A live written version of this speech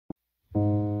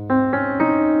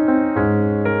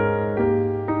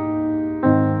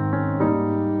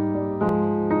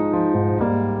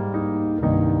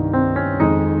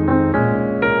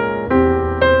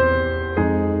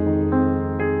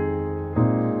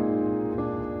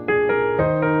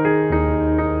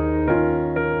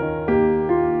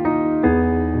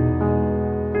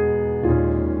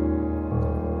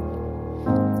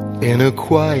In a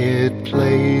quiet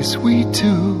place we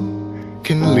two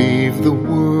can leave the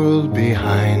world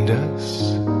behind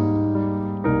us.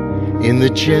 In the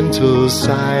gentle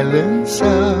silence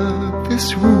of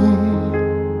this room,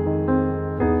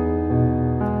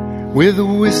 with a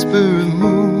whisper of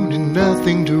moon and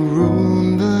nothing to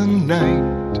ruin the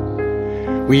night,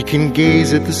 we can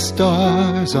gaze at the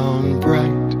stars on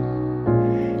bright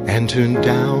and turn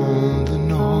down the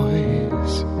noise.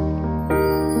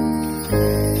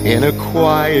 In a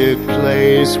quiet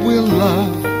place we'll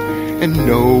love, and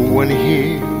no one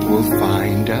here will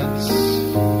find us.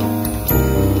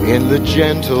 In the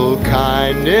gentle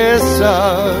kindness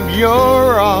of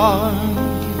your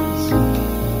arms,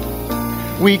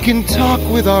 we can talk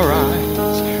with our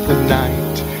eyes. The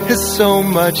night has so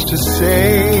much to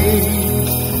say.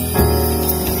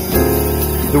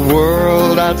 The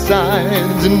world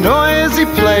outside's a noisy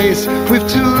place with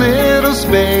too little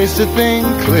space to think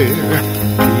clear.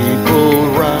 People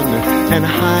run and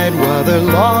hide while they're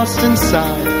lost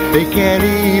inside. They can't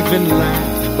even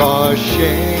laugh or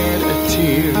shed a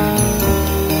tear.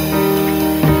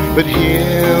 But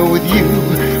here with you,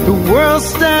 the world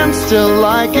stands still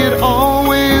like it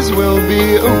always will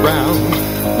be around.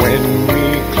 When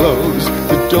we close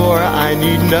the door, I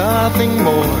need nothing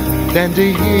more than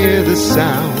to hear the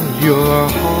sound your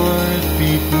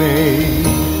heartbeat makes.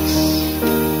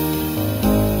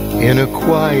 In a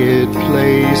quiet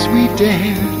place we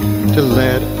dare to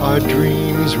let our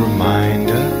dreams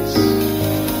remind us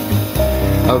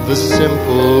of the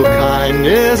simple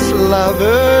kindness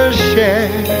lovers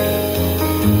share.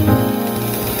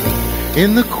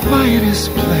 In the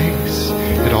quietest place,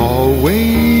 it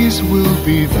always will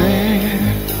be there.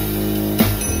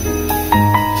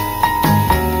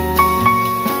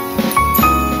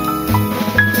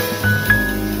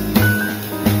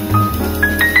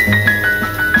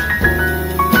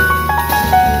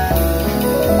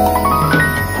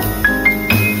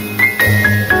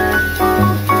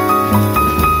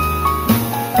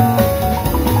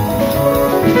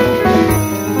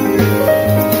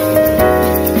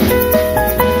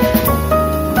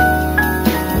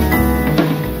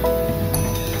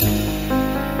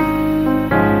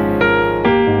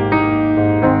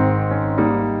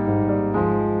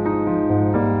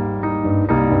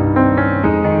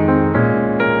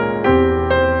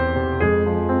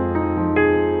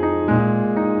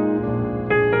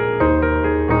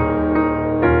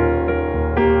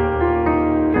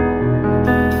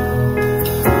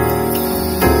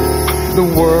 The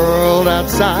world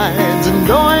outside's a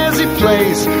noisy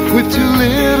place with too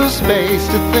little space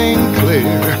to think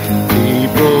clear.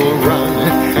 People run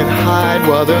and hide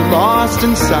while they're lost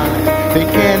inside. They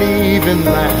can't even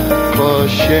laugh or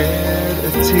shed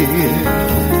a tear.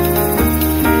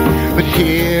 But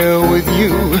here with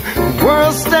you, the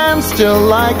world stands still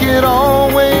like it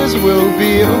always will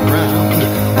be around.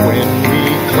 When we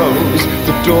close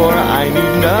the door, I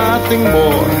need nothing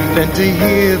more than to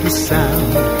hear the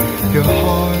sound your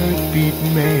heartbeat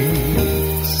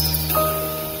makes.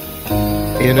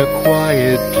 In a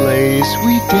quiet place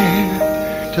we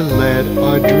dare to let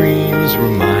our dreams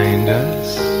remind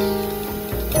us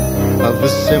of the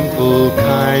simple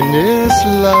kindness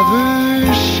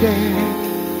lovers share.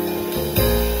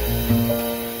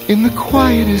 In the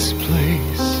quietest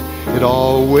place, it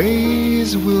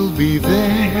always will be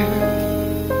there.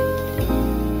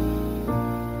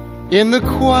 In the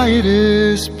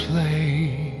quietest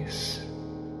place,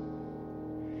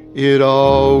 it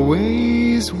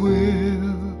always will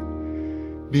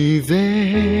be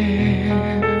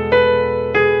there.